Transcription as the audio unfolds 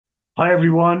Hi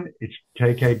everyone, it's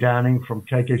KK Downing from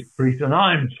Judas Priest, and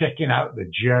I'm checking out the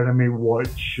Jeremy White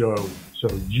Show. So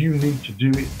you need to do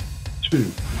it too.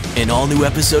 An all-new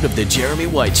episode of the Jeremy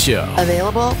White Show.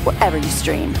 Available wherever you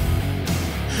stream.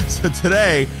 So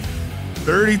today,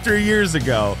 33 years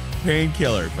ago,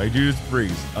 Painkiller by Judas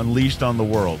Priest unleashed on the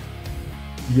world.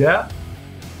 Yeah.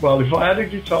 Well, if I had a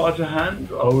guitar to hand,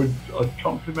 I'd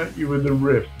compliment you with a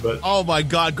riff. But oh my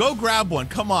God, go grab one!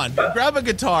 Come on, grab a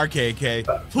guitar,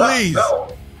 KK, please.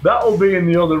 That'll be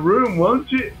in the other room,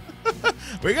 won't it?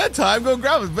 We got time. Go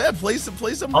grab it, man. Play some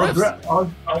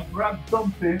riffs. I'll grab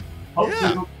something.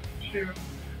 Yeah.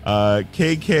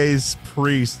 KK's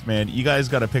Priest, man. You guys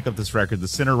got to pick up this record. The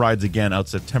Sinner Rides Again, out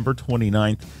September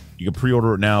 29th. You can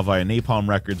pre-order it now via Napalm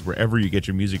Records. Wherever you get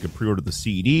your music, you can pre-order the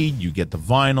CD. You get the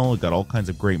vinyl. Got all kinds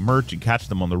of great merch. You catch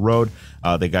them on the road.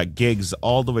 They got gigs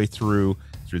all the way through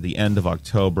the end of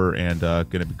October, and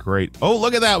going to be great. Oh,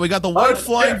 look at that. We got the white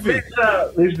flying feet.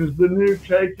 This is the new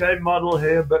KK model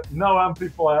here, but no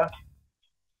amplifier.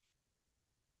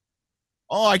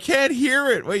 Oh, I can't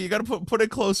hear it. Wait, you got to put it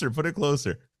closer. Put it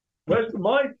closer. Where's the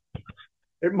mic?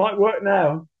 It might work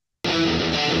now.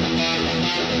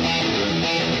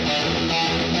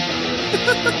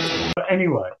 But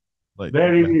anyway,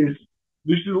 there it is.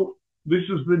 This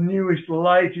is the newest,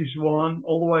 latest one,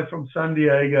 all the way from San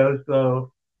Diego.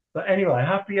 So, but anyway,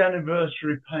 happy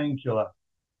anniversary, Painkiller.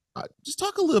 Just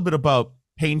talk a little bit about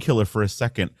Painkiller for a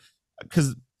second,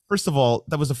 because first of all,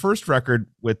 that was the first record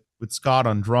with Scott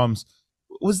on drums.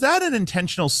 Was that an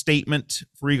intentional statement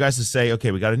for you guys to say,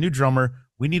 okay, we got a new drummer,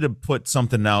 we need to put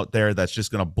something out there that's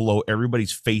just going to blow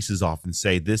everybody's faces off and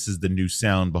say this is the new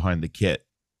sound behind the kit?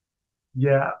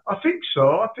 Yeah, I think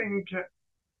so. I think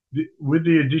with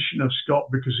the addition of Scott,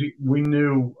 because we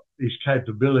knew his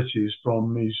capabilities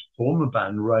from his former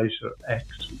band, Racer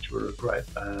X, which were a great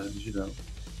band, you know.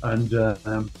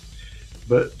 And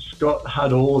but Scott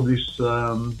had all of this,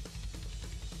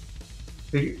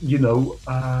 you know,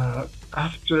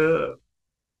 after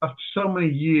so many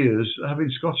years, having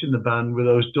Scott in the band with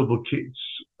those double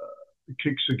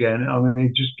kicks again, I mean,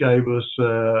 it just gave us,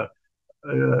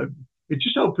 it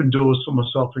just opened doors for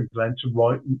myself and Glenn to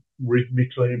write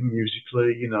rhythmically,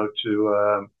 musically, you know,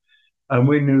 and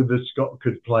we knew that Scott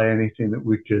could play anything that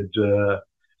we could,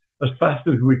 as fast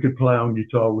as we could play on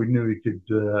guitar, we knew it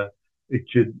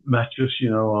could match us, you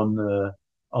know,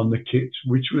 on the kits,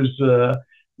 which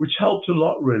helped a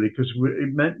lot really, because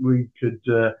it meant we could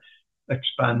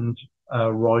expand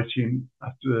our writing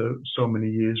after so many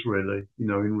years, really, you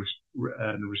know, in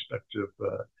respect of,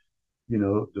 you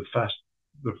know, the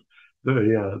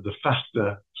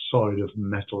faster side of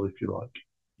metal, if you like.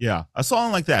 Yeah, a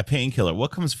song like that, Painkiller, what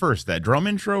comes first, that drum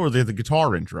intro or the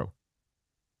guitar intro?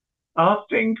 I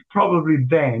think probably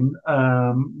then,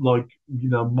 like, you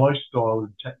know, my style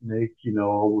and technique, you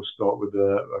know, I will start with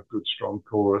a good strong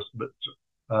chorus, but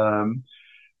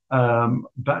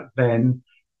back then,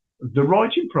 the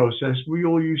writing process, we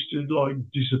all used to like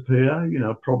disappear, you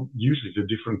know, usually to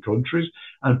different countries,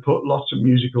 and put lots of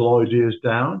musical ideas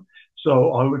down.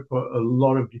 So I would put a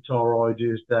lot of guitar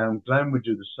ideas down. Glenn would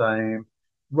do the same.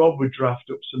 Rob would draft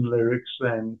up some lyrics.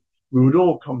 Then we would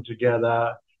all come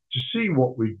together to see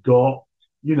what we got,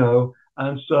 you know.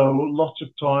 And so lots of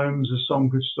times a song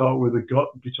could start with a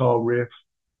guitar riff,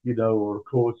 you know, or a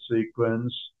chord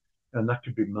sequence, and that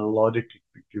could be melodic,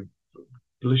 it could be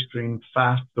blistering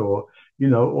fast, or, you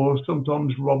know, or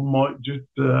sometimes Rob might just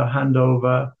hand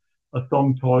over a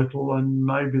song title, and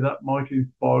maybe that might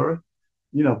inspire us.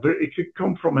 You know, but it could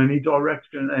come from any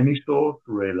direction, any source,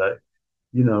 really,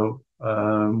 you know.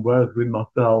 Whereas with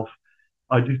myself,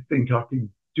 I just think I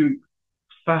can do it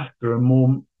faster and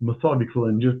more methodical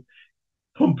and just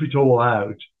pump it all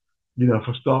out. You know, if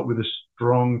I start with a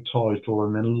strong title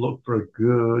and then look for a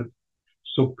good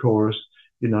sub-chorus,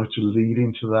 you know, to lead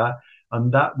into that.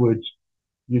 And that would,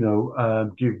 you know,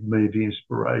 give me the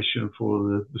inspiration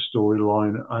for the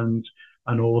storyline and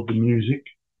all of the music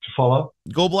to follow.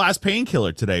 Go blast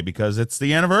Painkiller today because it's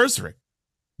the anniversary.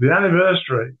 The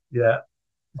anniversary, yeah.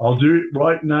 I'll do it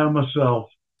right now myself.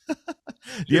 Do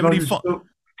you have any fun?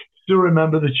 Still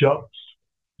remember the chops.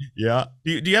 Yeah.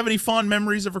 Do you have any fond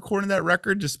memories of recording that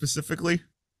record, just specifically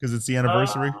because it's the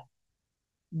anniversary?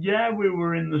 Yeah, we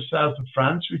were in the south of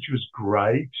France, which was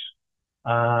great.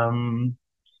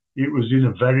 It was in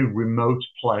a very remote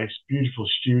place, beautiful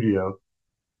studio.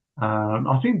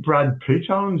 I think Brad Pitt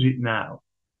owns it now.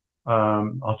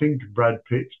 I think Brad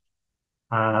Pitt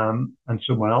and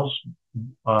someone else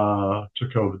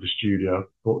took over the studio,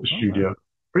 bought the studio. Right.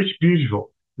 But it's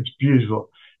beautiful. It's beautiful.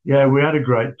 Yeah, we had a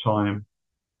great time.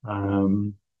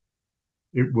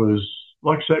 It was,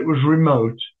 like I say, it was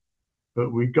remote,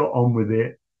 but we got on with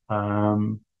it.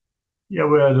 Yeah,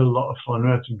 we had a lot of fun.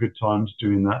 We had some good times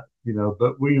doing that,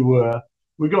 but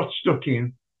we got stuck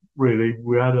in, really.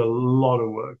 We had a lot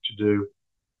of work to do,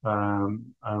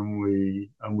 and we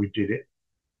did it.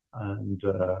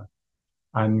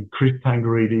 And Chris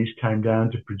Tangarides came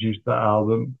down to produce that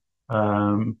album.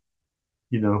 Um,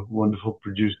 wonderful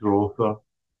producer also.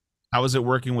 How was it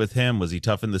working with him? Was he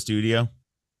tough in the studio?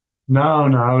 No,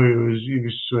 no, he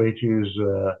was sweet. He was,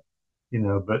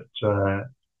 but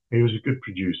he was a good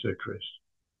producer, Chris.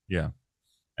 Yeah.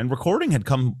 And recording had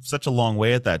come such a long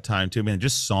way at that time too. I mean,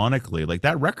 just sonically, like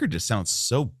that record just sounds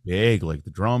so big, like the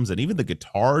drums and even the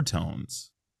guitar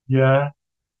tones. Yeah,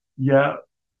 yeah.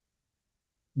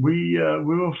 We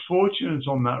were fortunate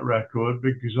on that record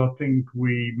because I think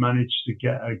we managed to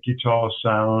get a guitar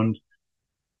sound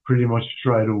pretty much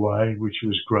straight away, which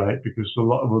was great because a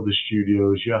lot of other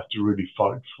studios you have to really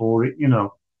fight for it.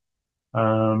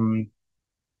 Um,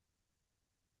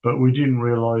 but we didn't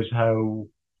realize how,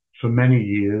 for many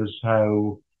years,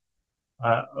 how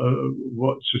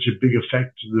what such a big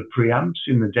effect the preamps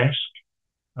in the desk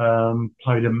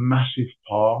played a massive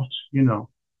part.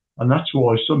 And that's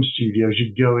why some studios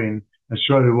you'd go in and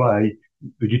straight away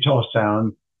the guitar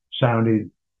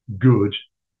sounded good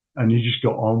and you just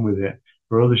got on with it.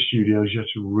 For other studios, you have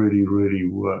to really, really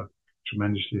work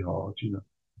tremendously hard.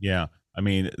 Yeah. I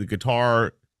mean, the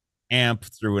guitar amp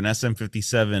through an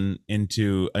SM57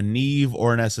 into a Neve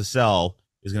or an SSL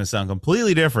is going to sound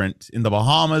completely different in the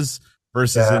Bahamas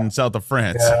versus Yeah, in south of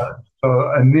France. yeah.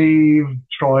 So a Neve,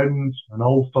 Trident, an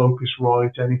old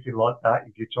Focusrite, anything like that,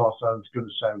 your guitar sound's going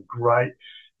to sound great.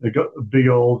 They've got the big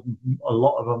old, a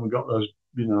lot of them have got those,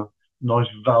 nice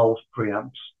valve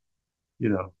preamps, you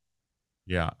know.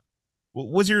 Yeah.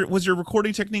 Was your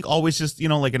recording technique always just,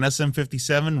 like an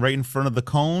SM57 right in front of the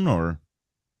cone or?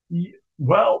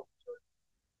 Well,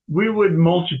 we would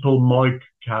multiple mic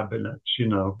cabinets,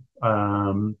 have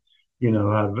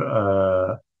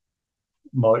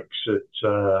mics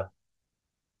at,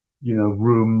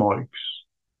 room mics,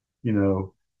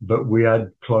 but we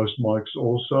had close mics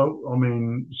also. I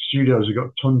mean, studios have got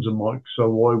tons of mics, so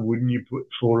why wouldn't you put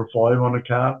 4 or 5 on a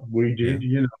cab? We Yeah,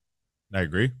 did. I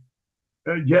agree.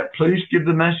 Yeah, please give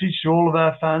the message to all of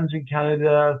our fans in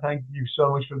Canada. Thank you so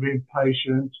much for being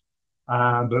patient.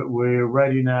 But we're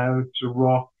ready now to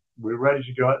rock. We're ready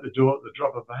to go out the door at the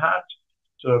drop of a hat.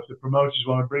 So if the promoters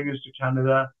want to bring us to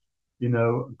Canada,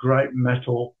 great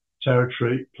metal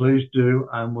territory, please do.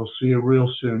 And we'll see you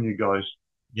real soon, you guys.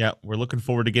 Yeah, we're looking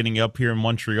forward to getting you up here in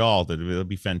Montreal. That'll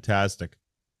be fantastic.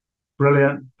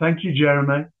 Brilliant. Thank you,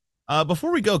 Jeremy.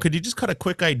 Before we go, could you just cut a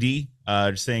quick ID,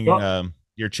 just saying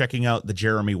you're checking out the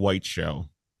Jeremy White Show?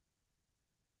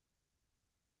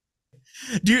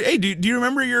 Do you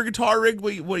remember your guitar rig?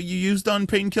 What you used on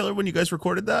Painkiller when you guys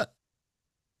recorded that?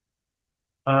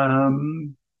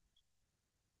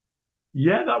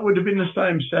 Yeah, that would have been the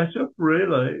same setup,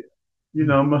 really.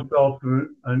 Myself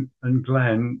and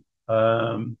Glenn.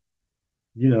 For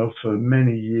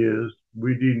many years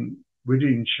we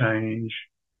didn't change,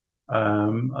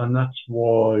 and that's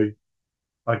why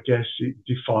I guess it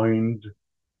defined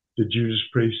the Judas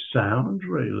Priest sound,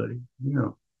 really.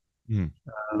 Mm.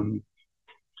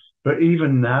 But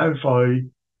even now, if I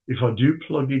do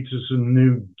plug into some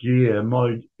new gear,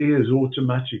 my ears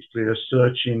automatically are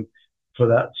searching for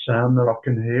that sound that I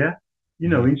can hear,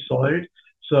 inside.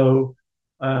 So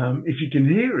if you can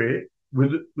hear it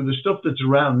with the stuff that's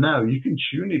around now, you can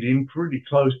tune it in pretty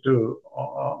close to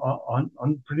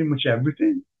on pretty much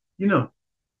everything. Yeah.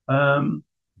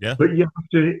 But you have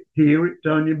to hear it,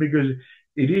 don't you? Because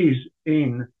it is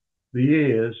in the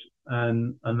ears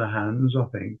and the hands, I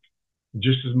think,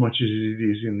 just as much as it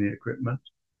is in the equipment.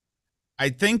 I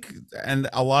think, and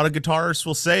a lot of guitarists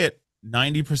will say it,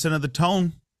 90% of the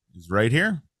tone is right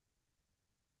here.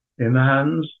 In the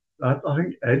hands. I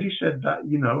think Eddie said that,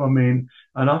 I mean,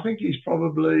 and I think he's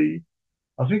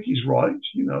right,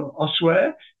 I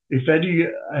swear, if Eddie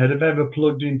had have ever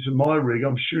plugged into my rig,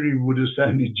 I'm sure he would have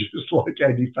sounded just like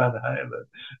Eddie Van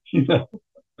Halen,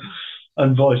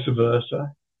 and vice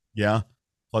versa. Yeah.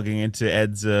 Plugging into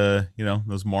Ed's,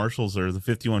 those Marshalls or the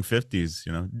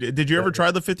 5150s, Did you ever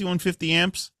try the 5150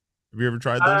 amps? Have you ever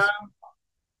tried those?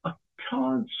 I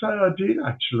can't say I did,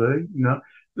 actually.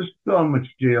 There's so much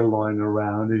gear lying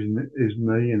around, isn't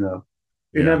there? Yeah.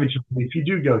 Inevitably, if you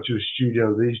do go to a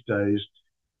studio these days,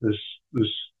 there's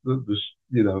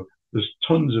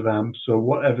tons of amps or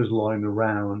whatever's lying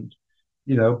around,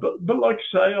 But like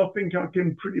I say, I think I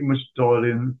can pretty much dial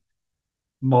in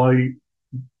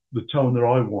the tone that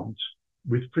I want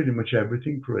with pretty much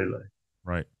everything, really.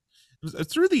 Right.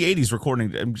 through the 80s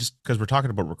recording, just because we're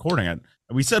talking about recording it.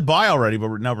 We said bye already, but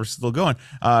now we're still going.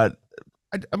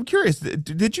 I'm curious,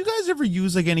 did you guys ever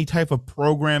use like any type of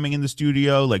programming in the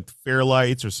studio, like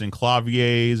Fairlights or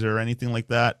Synclaviers or anything like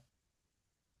that?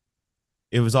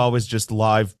 It was always just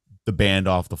live, the band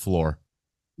off the floor.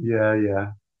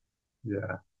 Yeah.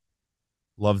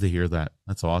 Love to hear that.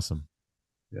 That's awesome.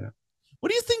 Yeah. What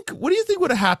do you think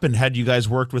would have happened had you guys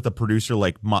worked with a producer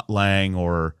like Mutt Lange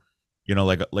or, you know,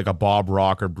 like a Bob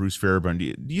Rock or Bruce Fairbairn?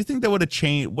 Do you think that would have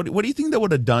changed? What do you think that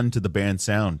would have done to the band's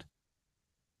sound?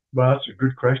 Well, that's a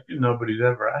good question. Nobody's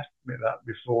ever asked me that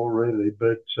before, really.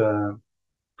 But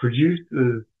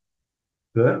producers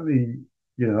certainly,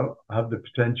 you know, have the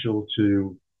potential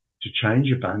to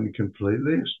change a band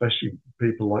completely, especially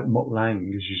people like Mutt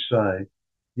Lange, as you say.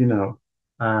 You know,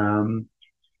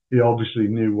 he obviously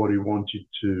knew what he wanted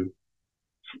to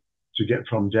get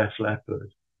from Def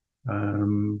Leppard.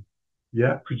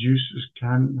 Yeah, producers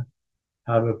can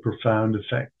have a profound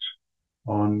effect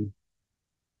on,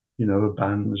 you know, a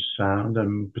band's sound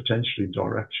and potentially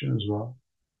direction as well.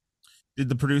 Did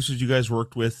the producers you guys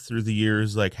worked with through the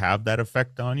years like have that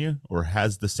effect on you, or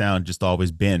has the sound just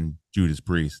always been Judas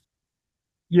Priest?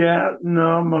 Yeah,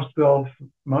 no, myself,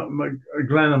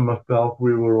 Glenn and myself,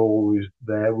 we were always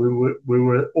there. We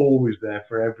were always there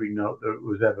for every note that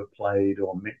was ever played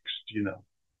or mixed. You know,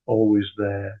 always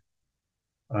there.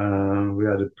 We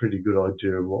had a pretty good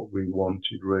idea of what we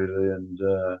wanted, really, and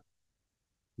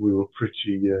we were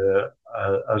pretty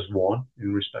as one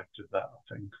in respect of that,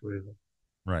 I think, really.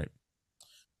 Right.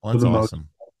 Well, that's awesome.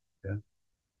 Yeah.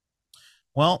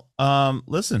 Well,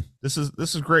 listen, this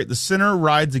is great. The Sinner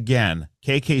Rides Again,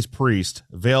 KK's Priest,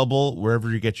 available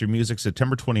wherever you get your music,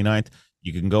 September 29th.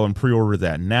 You can go and pre-order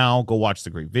that now. Go watch the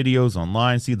great videos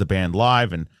online, see the band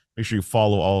live, and make sure you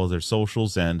follow all of their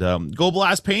socials, and go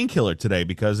blast Painkiller today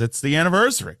because it's the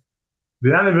anniversary.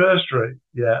 The anniversary,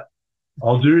 yeah.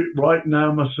 I'll do it right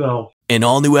now myself. An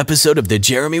all-new episode of The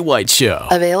Jeremy White Show.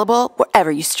 Available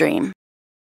wherever you stream.